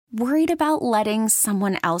Worried about letting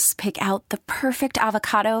someone else pick out the perfect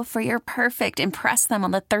avocado for your perfect impress them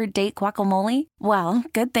on the third date guacamole? Well,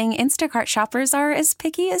 good thing Instacart shoppers are as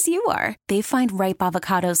picky as you are. They find ripe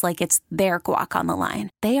avocados like it's their guac on the line.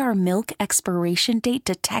 They are milk expiration date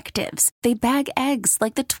detectives. They bag eggs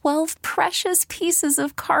like the 12 precious pieces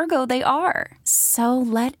of cargo they are. So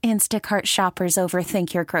let Instacart shoppers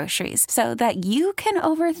overthink your groceries so that you can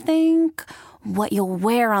overthink what you'll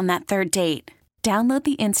wear on that third date. Download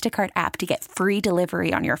the Instacart app to get free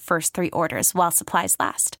delivery on your first 3 orders while supplies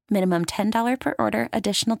last. Minimum $10 per order.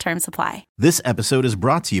 Additional terms apply. This episode is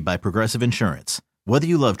brought to you by Progressive Insurance. Whether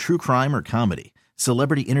you love true crime or comedy,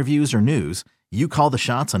 celebrity interviews or news, you call the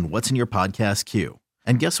shots on what's in your podcast queue.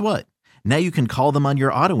 And guess what? Now you can call them on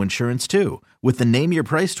your auto insurance too with the Name Your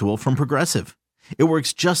Price tool from Progressive. It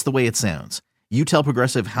works just the way it sounds. You tell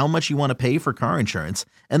Progressive how much you want to pay for car insurance,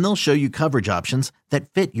 and they'll show you coverage options that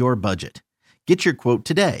fit your budget. Get your quote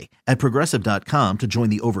today at Progressive.com to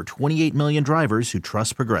join the over 28 million drivers who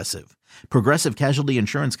trust Progressive. Progressive Casualty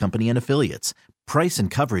Insurance Company and Affiliates. Price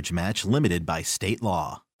and coverage match limited by state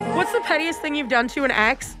law. What's the pettiest thing you've done to an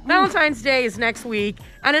ex? Valentine's Day is next week,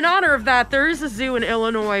 and in honor of that, there is a zoo in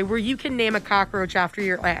Illinois where you can name a cockroach after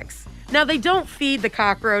your ex. Now, they don't feed the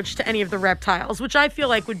cockroach to any of the reptiles, which I feel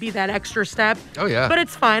like would be that extra step. Oh, yeah. But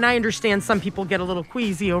it's fine. I understand some people get a little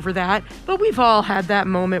queasy over that. But we've all had that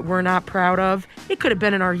moment we're not proud of. It could have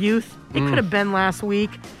been in our youth. It could have been last week.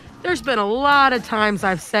 There's been a lot of times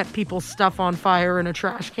I've set people's stuff on fire in a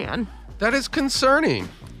trash can. That is concerning.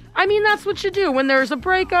 I mean, that's what you do. When there's a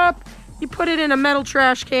breakup, you put it in a metal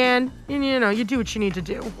trash can, and, you do what you need to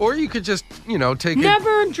do. Or you could just, take it.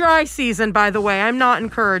 Never in dry season, by the way. I'm not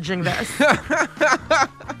encouraging this.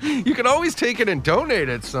 You can always take it and donate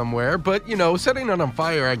it somewhere, but, setting it on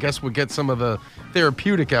fire, I guess, would get some of the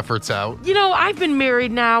therapeutic efforts out. I've been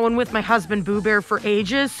married now and with my husband Boo Bear for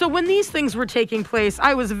ages, so when these things were taking place,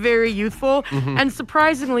 I was very youthful and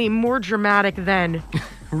surprisingly more dramatic then.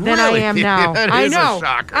 Than I am now. That I is know. A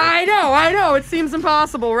shocker. I know. It seems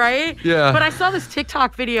impossible, right? Yeah. But I saw this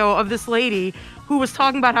TikTok video of this lady who was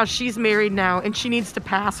talking about how she's married now and she needs to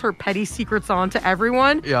pass her petty secrets on to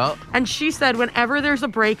everyone. Yeah. And she said whenever there's a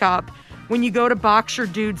breakup, when you go to box your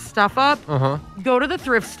dude's stuff up, go to the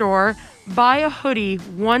thrift store, buy a hoodie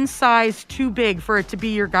one size too big for it to be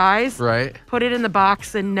your guy's. Right. Put it in the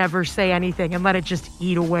box and never say anything and let it just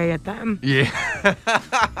eat away at them. Yeah.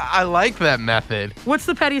 I like that method. What's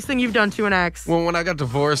the pettiest thing you've done to an ex? Well, when I got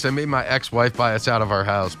divorced, I made my ex-wife buy us out of our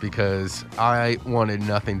house because I wanted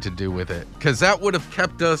nothing to do with it. Because that would have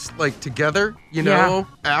kept us, together,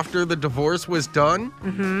 after the divorce was done.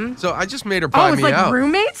 Mm-hmm. So I just made her buy me out. Oh, it's like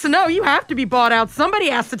roommates? No, you have to be bought out. Somebody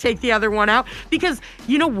has to take the other one out. Because,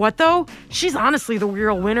 you know what, though? She's honestly the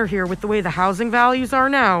real winner here with the way the housing values are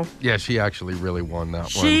now. Yeah, she actually really won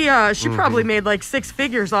that one. She probably made 6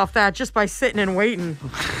 figures off that just by sitting and waiting.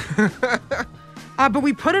 But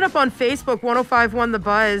we put it up on Facebook, 105.1 The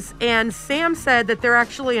Buzz, and Sam said that they're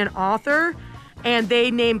actually an author, and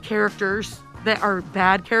they name characters that are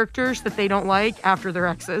bad characters that they don't like after their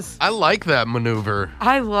exes. I like that maneuver.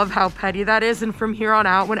 I love how petty that is, and from here on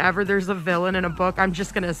out, whenever there's a villain in a book, I'm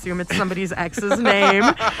just going to assume it's somebody's ex's name.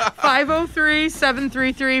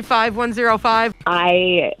 503-733-5105.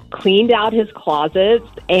 I cleaned out his closets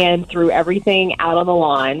and threw everything out on the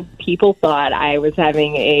lawn. People thought I was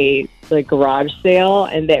having a garage sale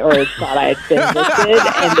and thought I had been listed,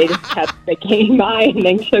 and they just they came by and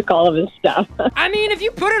they took all of his stuff. I mean, if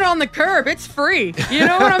you put it on the curb, it's free. You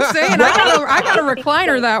know what I'm saying? I got a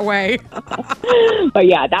recliner that way. But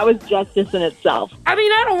yeah, that was justice in itself. I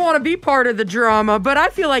mean, I don't want to be part of the drama, but I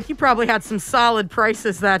feel like you probably had some solid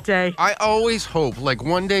prices that day. I always hope,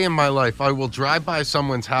 one day in my life, I will drive by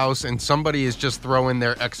someone's house and somebody is just throwing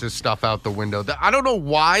their ex's stuff out the window. I don't know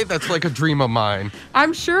why. That's a dream of mine.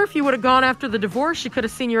 I'm sure if you would have gone after the divorce, you could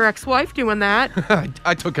have seen your ex-wife doing that.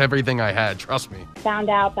 I took everything I had, trust me. Found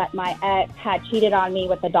out that my ex had cheated on me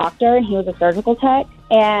with a doctor, and he was a surgical tech.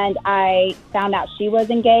 And I found out she was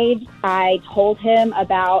engaged. I told him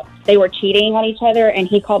about they were cheating on each other, and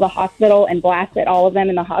he called the hospital and blasted all of them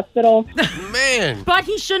in the hospital. Man. But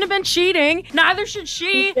he shouldn't have been cheating. Neither should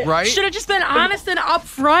she. Right? Should have just been honest and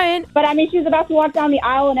upfront. But I mean, she was about to walk down the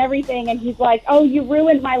aisle and everything, and he's like, "Oh, you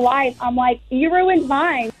ruined my life." I'm like, "You ruined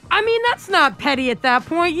mine." I mean, that's not petty at that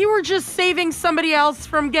point. You were just saving somebody else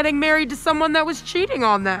from getting married to someone that was cheating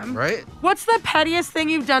on them. Right? What's the pettiest thing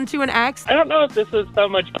you've done to an ex? I don't know if this is so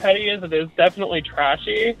much petty as it is definitely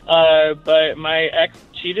trashy, but my ex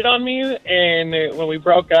cheated on me, and when we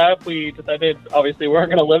broke up, we decided obviously we weren't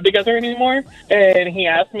going to live together anymore, and he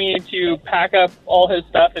asked me to pack up all his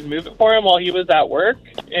stuff and move it for him while he was at work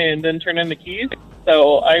and then turn in the keys.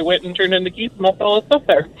 So I went and turned in the keys and left all his stuff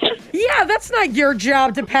there. Yeah, that's not your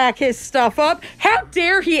job to pack his stuff up. How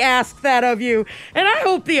dare he ask that of you? And I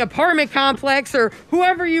hope the apartment complex or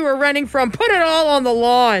whoever you were renting from put it all on the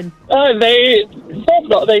lawn. They sold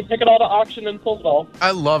it all. They took it all to auction and sold it all.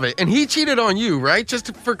 I love it. And he cheated on you, right?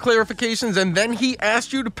 Just for clarifications, and then he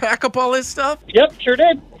asked you to pack up all his stuff? Yep, sure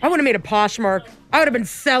did. I would have made a Poshmark. I would have been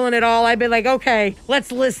selling it all. I'd be like, okay,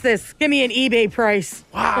 let's list this. Give me an eBay price.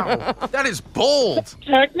 Wow, that is bold.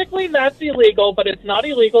 Technically, that's illegal, but it's not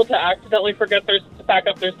illegal to accidentally forget to pack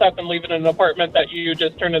up their stuff and leave it in an apartment that you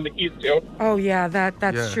just turned in the keys to. Oh, yeah,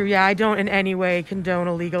 that's true. Yeah, I don't in any way condone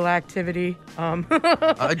illegal activity.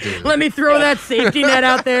 I do. Let me throw that safety net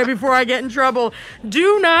out there before I get in trouble.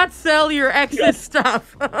 Do not sell your ex's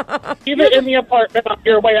stuff. Leave it in the apartment on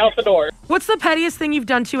your way out the door. What's the pettiest thing you've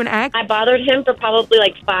done to an ex? I bothered him for probably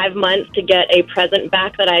like 5 months to get a present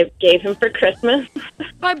back that I gave him for Christmas.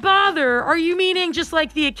 By bother, are you meaning just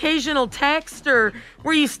like the occasional text, or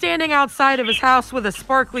were you standing outside of his house with a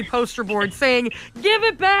sparkly poster board saying, give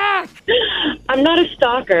it back? I'm not a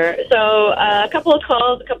stalker, so a couple of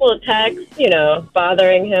calls, a couple of texts,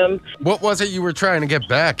 bothering him. What was it you were trying to get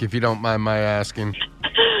back, if you don't mind my asking?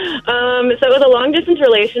 So it was a long-distance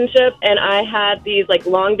relationship, and I had these,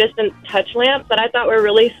 long-distance touch lamps that I thought were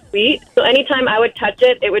really sweet. So anytime I would touch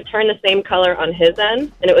it, it would turn the same color on his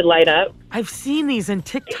end, and it would light up. I've seen these in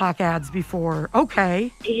TikTok ads before.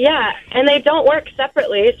 Okay. Yeah, and they don't work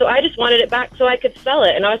separately, so I just wanted it back so I could sell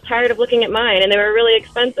it, and I was tired of looking at mine, and they were really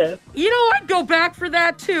expensive. I'd go back for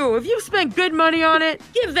that, too. If you spent good money on it,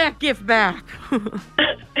 give that gift back.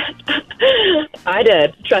 I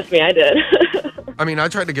did. Trust me, I did. I mean, I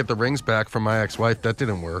tried to get the rings back from my ex-wife. That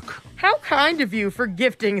didn't work. How kind of you for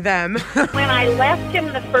gifting them. When I left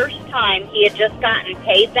him the first time, he had just gotten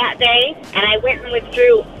paid that day, and I went and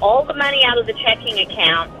withdrew all the money out of the checking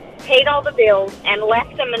account, paid all the bills, and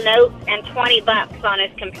left him a note and $20 on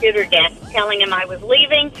his computer desk telling him I was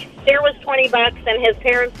leaving. There was $20, and his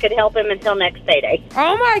parents could help him until next payday.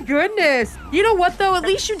 Oh, my goodness. You know what, though? At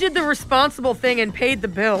least you did the responsible thing and paid the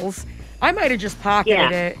bills. I might have just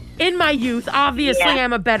pocketed it. In my youth, obviously,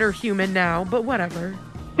 I'm a better human now, but whatever.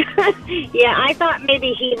 Yeah, I thought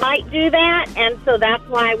maybe he might do that, and so that's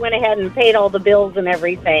why I went ahead and paid all the bills and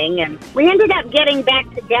everything. And we ended up getting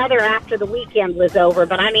back together after the weekend was over.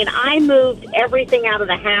 But, I moved everything out of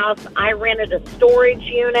the house. I rented a storage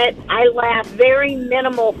unit. I left very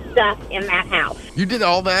minimal stuff in that house. You did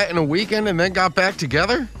all that in a weekend and then got back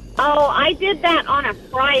together? Oh, I did that on a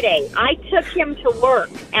Friday. I took him to work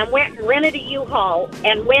and went and rented a U-Haul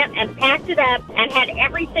and went and packed it up and had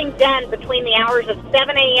everything done between the hours of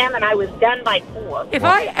 7 a.m. and I was done by 4. If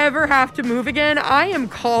I ever have to move again, I am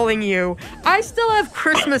calling you. I still have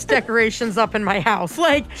Christmas decorations up in my house.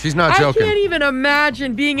 She's not joking. I can't even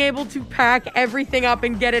imagine being able to pack everything up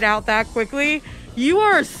and get it out that quickly. You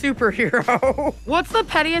are a superhero. What's the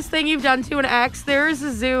pettiest thing you've done to an ex? There is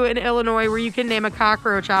a zoo in Illinois where you can name a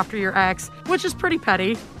cockroach after your ex, which is pretty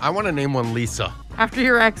petty. I want to name one Lisa. After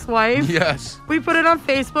your ex-wife? Yes. We put it on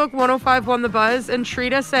Facebook, 105.1 The Buzz, and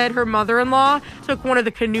Trita said her mother-in-law took one of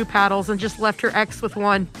the canoe paddles and just left her ex with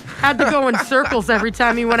one. Had to go in circles every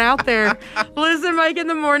time he went out there. Liz and Mike in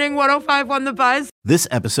the morning, 105.1 The Buzz. This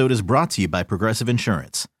episode is brought to you by Progressive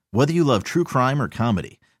Insurance. Whether you love true crime or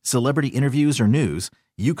comedy, celebrity interviews or news,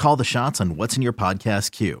 you call the shots on what's in your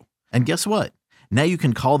podcast queue. And guess what? Now you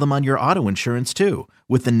can call them on your auto insurance too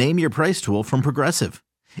with the Name Your Price tool from Progressive.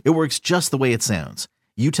 It works just the way it sounds.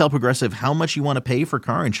 You tell Progressive how much you want to pay for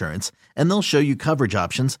car insurance, and they'll show you coverage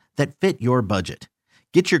options that fit your budget.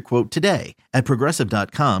 Get your quote today at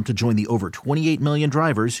Progressive.com to join the over 28 million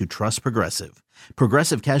drivers who trust Progressive.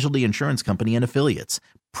 Progressive Casualty Insurance Company and Affiliates.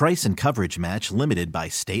 Price and coverage match limited by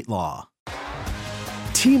state law.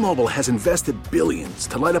 T-Mobile has invested billions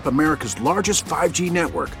to light up America's largest 5G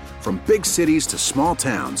network, from big cities to small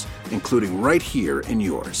towns, including right here in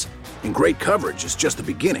yours. And great coverage is just the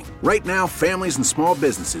beginning. Right now, families and small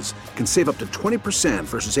businesses can save up to 20%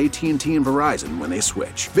 versus AT&T and Verizon when they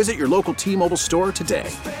switch. Visit your local T-Mobile store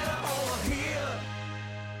today.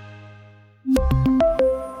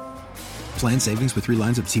 Plan savings with 3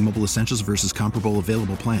 lines of T-Mobile Essentials versus comparable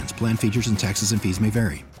available plans. Plan features and taxes and fees may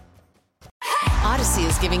vary. Odyssey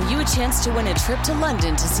is giving you a chance to win a trip to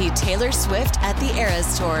London to see Taylor Swift at the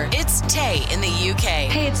Eras Tour. It's Tay in the UK.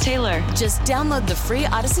 Hey, it's Taylor. Just download the free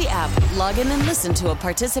Odyssey app, log in and listen to a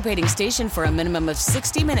participating station for a minimum of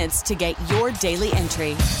 60 minutes to get your daily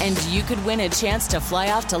entry. And you could win a chance to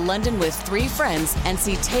fly off to London with 3 friends and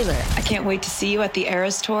see Taylor. I can't wait to see you at the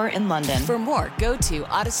Eras Tour in London. For more, go to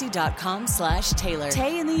odyssey.com/Taylor.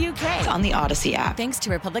 Tay in the UK. It's on the Odyssey app. Thanks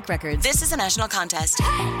to Republic Records. This is a national contest.